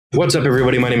What's up,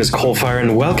 everybody? My name is CoalFire,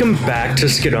 and welcome back to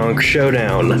Skadonk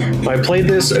Showdown. I played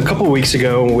this a couple weeks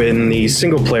ago in the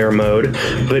single-player mode,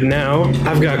 but now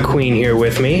I've got Queen here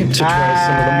with me to try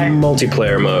some of the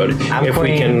multiplayer mode. If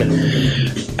Queen. We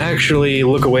can actually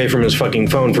look away from his fucking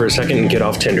phone for a second and get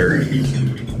off Tinder.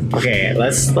 Okay,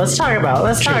 let's talk about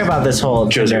this whole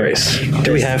Josie Tinder race.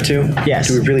 Do we have to? Yes.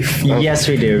 Do we really? Yes,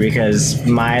 we do, because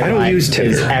my life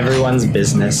is everyone's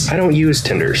business. I don't use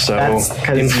Tinder, so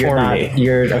inform me.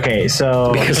 Okay,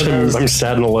 so because I'm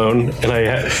sad and alone, and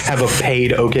I have a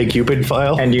paid OkCupid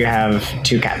file, and you have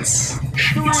 2 cats.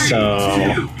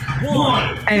 So,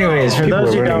 anyways, for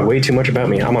those who don't, way too much about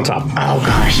me. I'm on top. Oh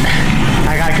gosh,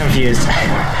 I got confused.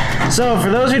 So, for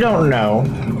those who don't know,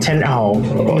 Tinder. Oh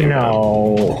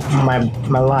no, my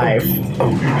life.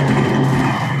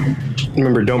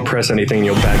 Remember, don't press anything.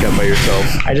 You'll back up by yourself.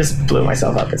 I just blew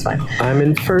myself up. It's fine. I'm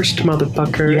in first,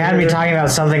 motherfucker. You had me talking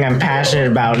about something I'm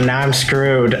passionate about, and now I'm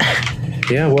screwed.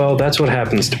 Yeah, well, that's what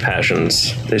happens to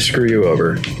passions. They screw you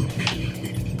over.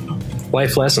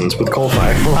 Life lessons with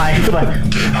CoalFire.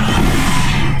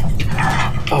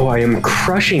 Oh, I am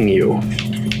crushing you.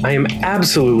 I am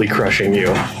absolutely crushing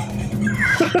you.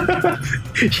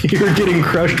 You're getting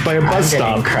crushed by a bus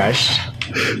stop. I'm getting crushed.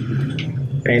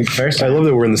 First, I love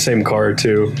that we're in the same car,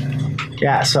 too.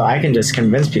 Yeah, so I can just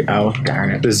convince people. Oh,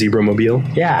 darn it. The Zebra Mobile?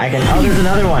 Yeah, I can. Oh, there's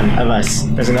another one of us.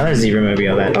 There's another Zebra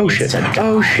Mobile that. Oh, shit.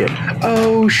 Oh, shit.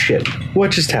 Oh, shit.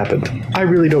 What just happened? I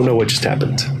really don't know what just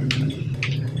happened.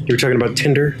 You were talking about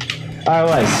Tinder? Oh, I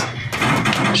was.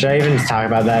 Should I even talk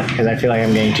about that? Because I feel like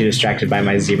I'm getting too distracted by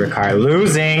my Zebra car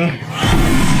losing.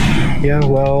 Yeah,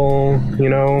 well, you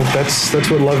know, that's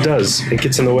what love does. It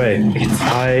gets in the way.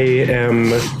 I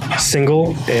am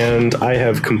single, and I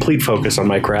have complete focus on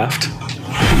my craft.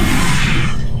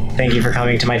 Thank you for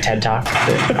coming to my TED Talk.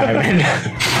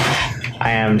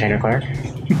 I am Tanner Clark.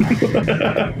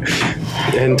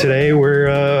 And today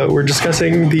we're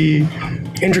discussing the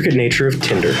intricate nature of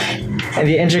Tinder. And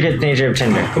the intricate nature of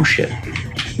Tinder. Oh, shit.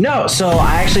 No, so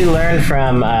I actually learned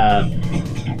from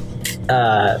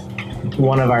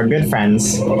one of our good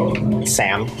friends,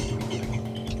 Sam,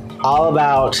 all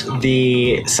about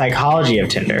the psychology of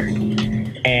Tinder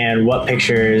and what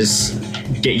pictures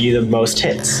get you the most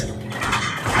hits.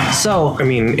 So, I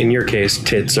mean, in your case,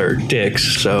 tits are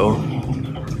dicks, so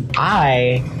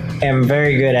I am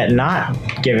very good at not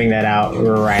giving that out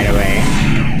right away.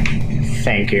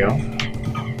 Thank you.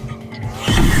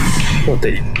 What,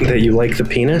 that you like the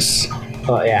penis?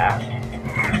 Well, yeah.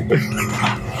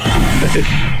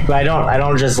 But I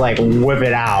don't just like whip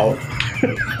it out.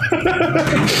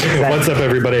 What's up,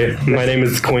 everybody? My name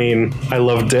is Queen. I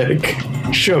love dick.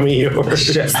 Show me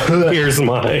yours. Here's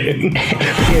mine.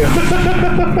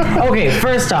 Okay,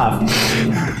 first off,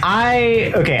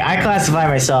 I classify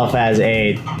myself as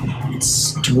a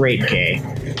straight gay.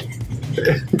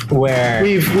 Where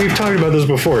we've talked about this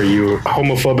before, you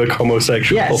homophobic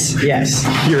homosexual. Yes.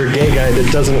 You're a gay guy that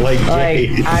doesn't like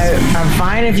gays. I'm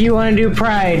fine if you want to do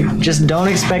Pride, just don't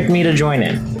expect me to join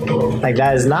in. Like,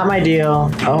 that is not my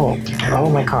deal. Oh,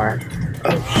 my car.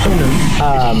 Oh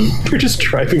no. You're just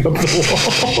driving up the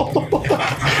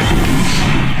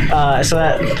wall. So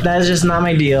that is just not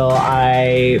my deal.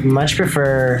 I much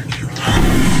prefer,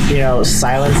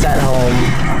 silence at home,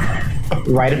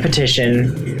 write a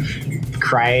petition,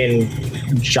 cry and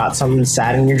jot something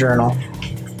sad in your journal,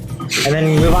 and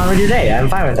then move on with your day. I'm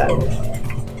fine with that.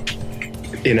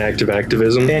 Inactive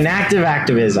activism. Inactive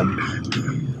activism.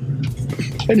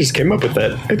 I just came up with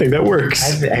that. I think that works.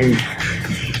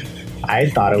 I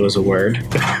thought it was a word.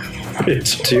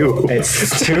 It's 2.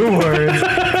 It's 2 words.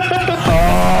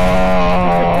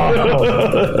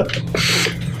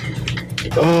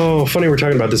 Oh, funny we're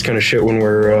talking about this kind of shit when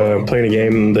we're playing a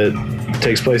game that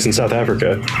takes place in South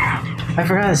Africa. I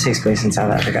forgot this takes place in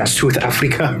South Africa. South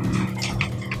Africa.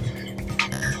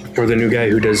 Where the new guy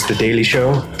who does The Daily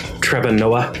Show, Trevor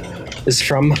Noah, is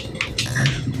from.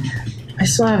 I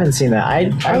still haven't seen that. I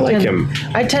like him.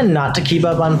 I tend not to keep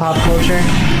up on pop culture.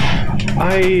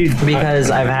 Because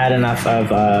I've had enough of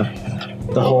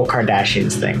the whole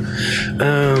Kardashians thing.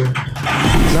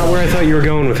 Not where I thought you were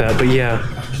going with that, but yeah.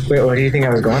 Wait, where do you think I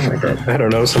was going with it? I don't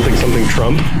know, something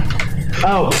Trump.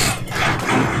 Oh.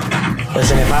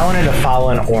 Listen, if I wanted to follow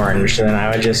an orange, then I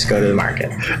would just go to the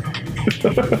market.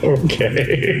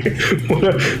 Okay.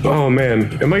 Oh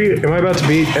man, am I about to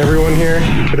beat everyone here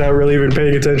without really even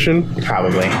paying attention?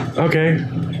 Probably. Okay,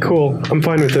 cool. I'm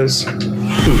fine with this.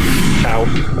 Oof. Ow.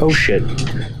 Oh shit.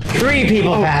 3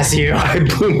 people pass you. I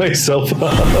blew myself up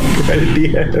right at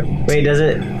the end. Wait, does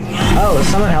it? Oh,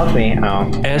 someone helped me.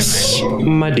 Oh. S.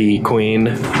 Muddy Queen.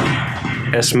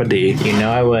 S-M-A-D. You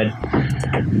know I would.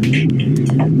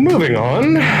 Moving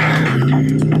on.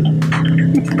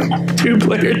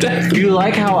 2-player death. You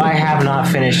like how I have not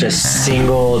finished a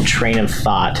single train of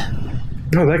thought?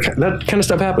 No, that kind of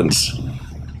stuff happens.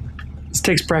 This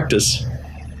takes practice.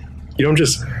 You don't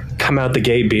just come out the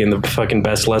gate being the fucking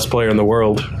best Let's Player in the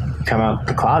world. Come out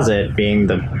the closet being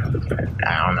the...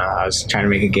 I don't know. I was trying to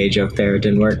make a gay joke there. It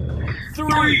didn't work.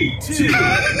 3, 2,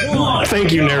 1.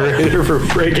 Thank you, narrator, for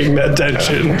breaking that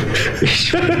tension.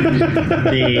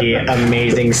 The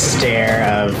amazing stare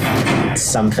of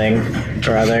something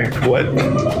or other. What?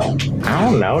 I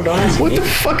don't know. Don't ask What me. the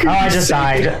fuck are Oh, you I just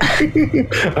saying?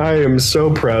 died. I am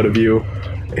so proud of you.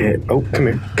 Oh, come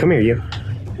here. Come here, you.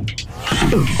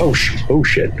 Oh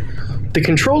shit. The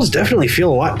controls definitely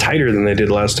feel a lot tighter than they did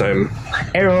last time.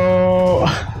 Arrow.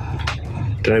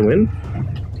 Did I win?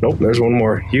 Nope, there's one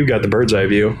more. You got the bird's eye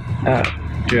view.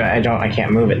 Dude, I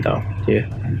can't move it though. Yeah.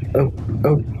 Oh.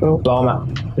 Blow him up.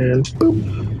 And boop.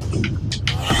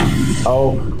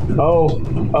 Oh.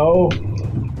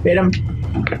 Hit him.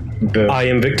 Boom. I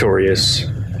am victorious.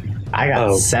 I got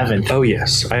 7th. Oh,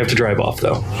 yes. I have to drive off,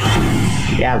 though.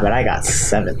 Yeah, but I got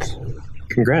 7th.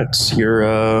 Congrats.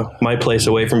 You're my place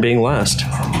away from being last.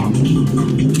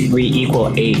 We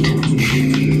equal 8.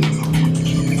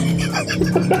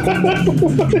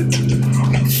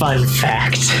 Fun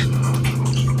fact.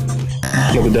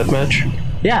 You have a deathmatch?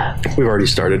 Yeah. We've already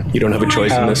started. You don't have a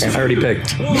choice in this. Okay. I already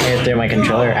picked. I had through my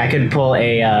controller. I could pull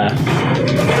a.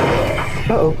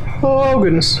 Uh-oh. Oh,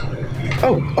 goodness.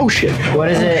 Oh, shit.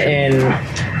 What is it in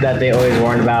that they always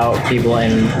warned about people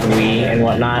in Wii and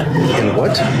whatnot? And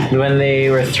what? When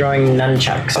they were throwing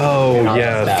nunchucks. Oh, and all that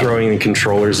yeah, stuff. throwing the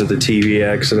controllers at the TV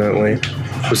accidentally.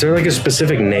 Was there like a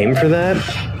specific name for that?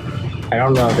 I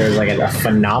don't know if there's like a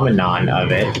phenomenon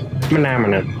of it.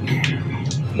 Phenomenon.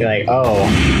 You're like, oh,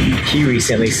 he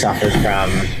recently suffered from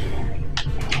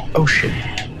Oh, shit.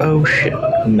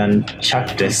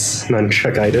 nunchuctus.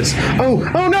 Nunchuckitis. Oh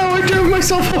no, I drove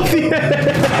myself off the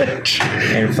edge.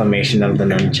 Inflammation of the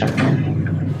nunchuck.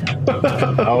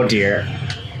 Oh dear.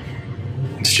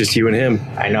 It's just you and him.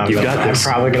 I know You've got I'm this.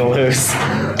 probably gonna lose.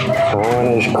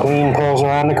 When his queen pulls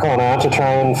around the corner to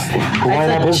try and line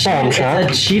up his bomb shot.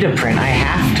 It's a cheetah print. I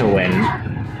have to win.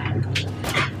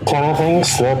 Tanner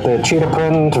thinks that the cheetah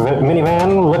print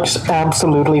minivan looks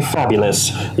absolutely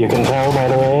fabulous. You can tell, by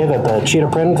the way, that the cheetah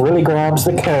print really grabs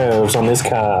the curves on this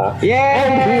car. Yay!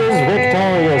 And he is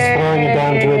victorious, throwing it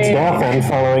down to its death and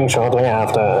following shortly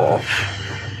after.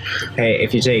 Hey,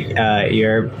 if you take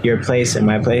your place and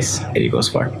my place, it equals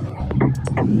 4.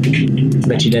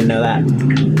 Bet you didn't know that.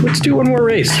 Let's do one more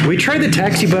race. We tried the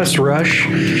taxi bus rush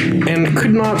and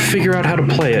could not figure out how to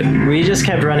play it. We just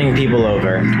kept running people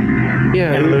over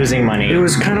Yeah, and losing money. It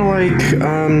was kind of like,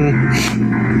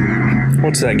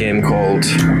 what's that game called?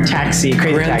 Taxi,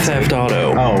 crazy Grand taxi. Theft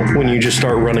Auto. Oh. When you just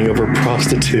start running over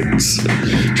prostitutes.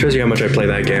 Shows you how much I play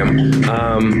that game.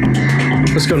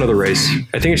 Let's go another race.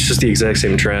 I think it's just the exact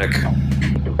same track.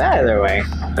 Either way,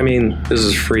 I mean, this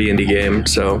is a free indie game,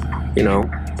 so, you know,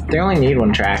 they only need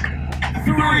 1 track.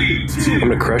 3, 2, I'm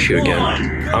gonna crush you again.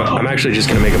 I'm actually just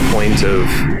gonna make a point of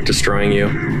destroying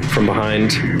you from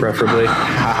behind, preferably.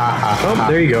 Oh,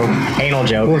 there you go. Anal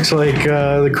joke. Looks like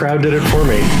the crowd did it for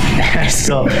me.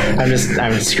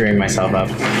 I'm screwing myself up.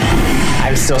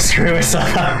 I'm still screwing myself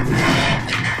up.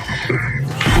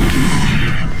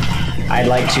 I'd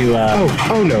like to.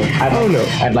 Oh no!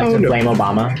 I'd like to blame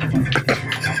Obama.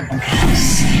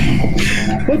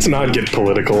 Let's not get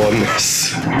political on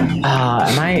this. Am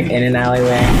I in an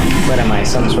alleyway? What am I?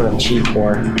 Some sort of cheap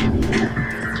whore?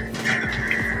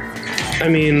 I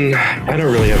mean, I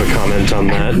don't really have a comment on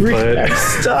that, I'm but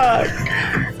stuck.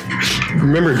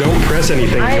 remember, don't press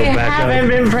anything. I Go back haven't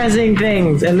been pressing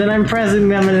things, and then I'm pressing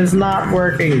them, and it's not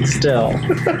working still. Do you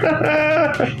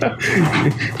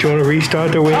want to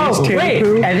restart the wheels? Oh wait!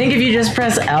 I think if you just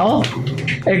press L,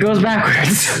 it goes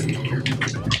backwards.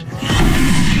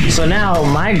 So now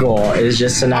my goal is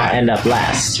just to not end up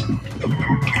last.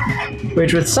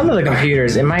 Which with some of the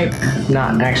computers, it might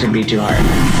not actually be too hard.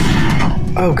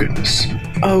 Oh goodness.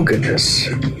 Oh goodness.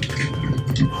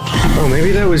 Oh,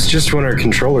 maybe that was just when our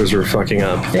controllers were fucking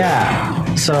up.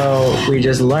 Yeah, so we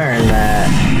just learned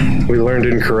that... We learned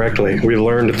incorrectly. We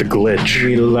learned the glitch.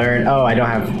 Oh, I don't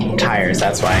have tires,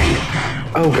 that's why.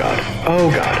 Oh god.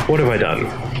 Oh god. What have I done?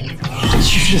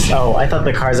 Oh, I thought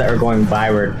the cars that were going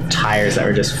by were tires that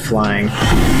were just flying.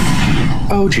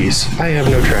 Oh jeez. I have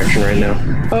no traction right now.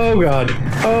 Oh god.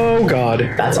 Oh god.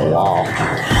 That's a wall.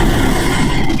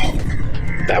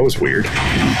 That was weird.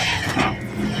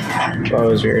 That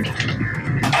was weird.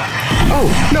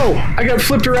 Oh, no! I got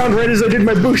flipped around right as I did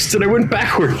my boost and I went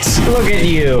backwards. Look at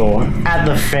you at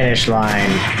the finish line.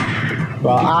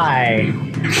 Well, I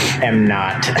am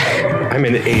not. I'm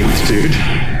in 8th, dude.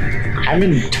 I'm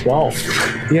in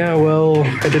 12th. Yeah, well,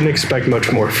 I didn't expect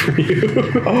much more from you.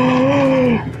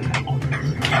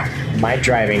 My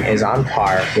driving is on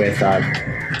par with a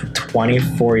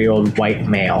 24-year-old white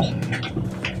male.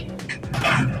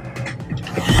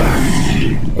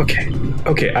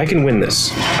 Okay, I can win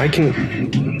this. I can...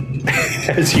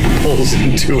 As he pulls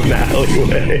into an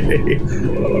alleyway.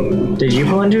 Did you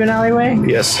pull into an alleyway?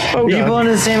 Yes. Oh, Did you pull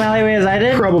into the same alleyway as I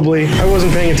did? Probably. I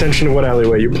wasn't paying attention to what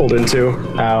alleyway you pulled into.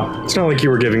 Oh. It's not like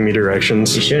you were giving me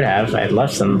directions. You should have. I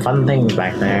left some fun things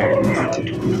back there.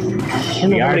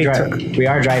 We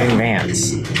are driving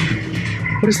vans.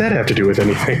 What does that have to do with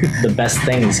anything? The best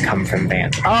things come from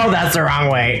vans. Oh, that's the wrong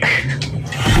way.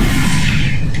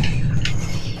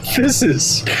 This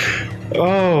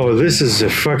is a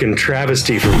fucking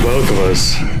travesty for both of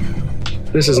us.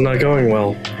 This is not going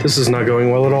well. This is not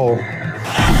going well at all.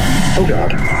 Oh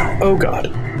god. Oh god.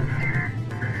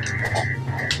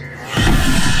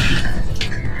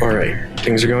 Alright,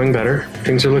 things are going better.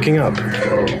 Things are looking up. I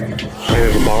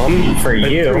have a bomb. For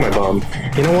you. I threw my bomb.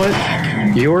 You know what?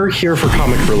 You're here for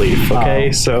comic relief, okay?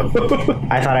 Oh. So...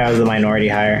 I thought I was the minority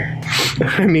hire.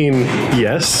 I mean,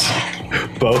 yes.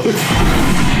 Both.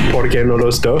 ¿Por qué no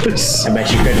los dos? I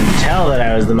bet you couldn't tell that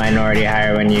I was the minority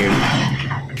hire when you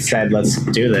said, let's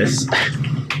do this.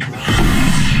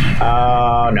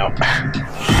 Oh, no.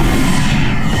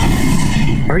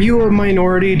 Are you a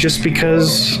minority just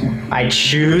because... I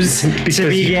choose to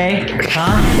be gay?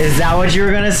 Huh? Is that what you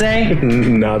were gonna say?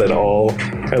 Not at all.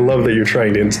 I love that you're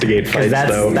trying to instigate fights,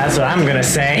 though. That's what I'm gonna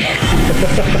say.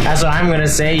 That's what I'm gonna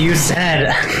say. You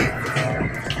said.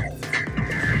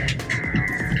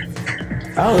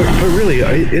 Oh, but really,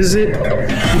 is it...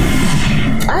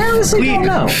 I honestly don't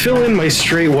know. Fill in my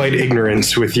straight white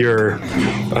ignorance with your...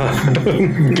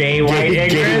 Gay white ignorance?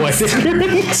 Gay white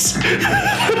ignorance?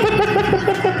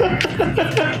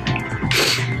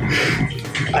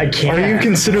 I can't. Are you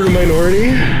considered a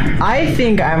minority? I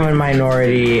think I'm a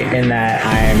minority in that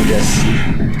I am just...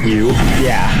 You?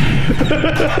 Yeah.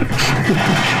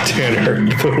 Tanner,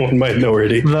 the one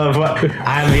minority.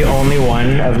 I'm the only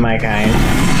one of my kind.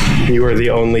 You are the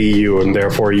only you, and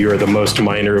therefore you are the most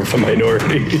minor of the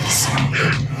minorities.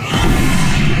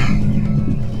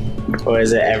 Or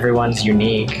is it everyone's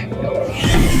unique?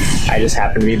 I just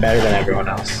happen to be better than everyone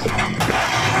else.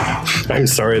 I'm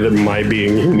sorry that my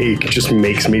being unique just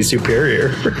makes me superior.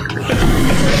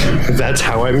 That's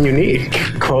how I'm unique.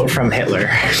 Quote from Hitler.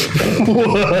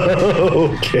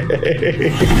 Whoa,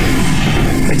 okay.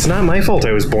 It's not my fault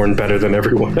I was born better than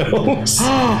everyone else.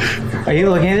 Are you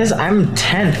looking at this? I'm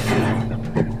 10th.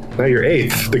 Now you're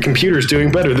 8th. The computer's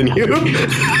doing better than you.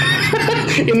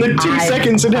 In the 2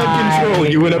 seconds it had control,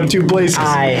 you went up 2 places.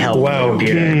 I helped the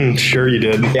computer. Sure you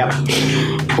did. Yep.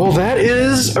 Well, that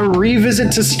is a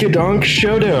revisit to Skadonk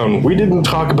Showdown. We didn't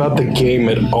talk about the game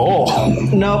at all.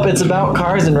 Nope, it's about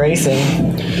cars and racing.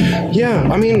 Yeah,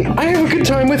 I mean, I have a good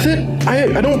time with it.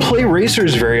 I don't play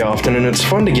racers very often, and it's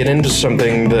fun to get into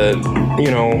something that,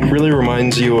 you know, really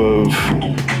reminds you of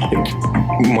like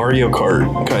Mario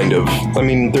Kart, kind of. I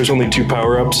mean, there's only 2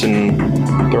 power-ups, and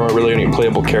there aren't really any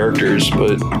playable characters,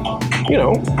 but, you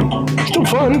know, still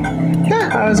fun. Yeah,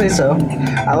 I would say so.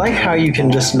 I like how you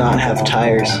can just not have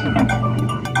tires.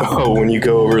 Oh, when you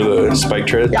go over the spike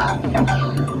tread? Yeah.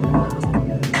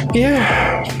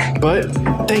 Yeah, but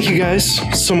thank you guys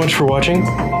so much for watching.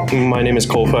 My name is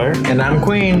CoalFire. And I'm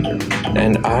Queen.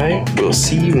 And I will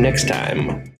see you next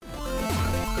time.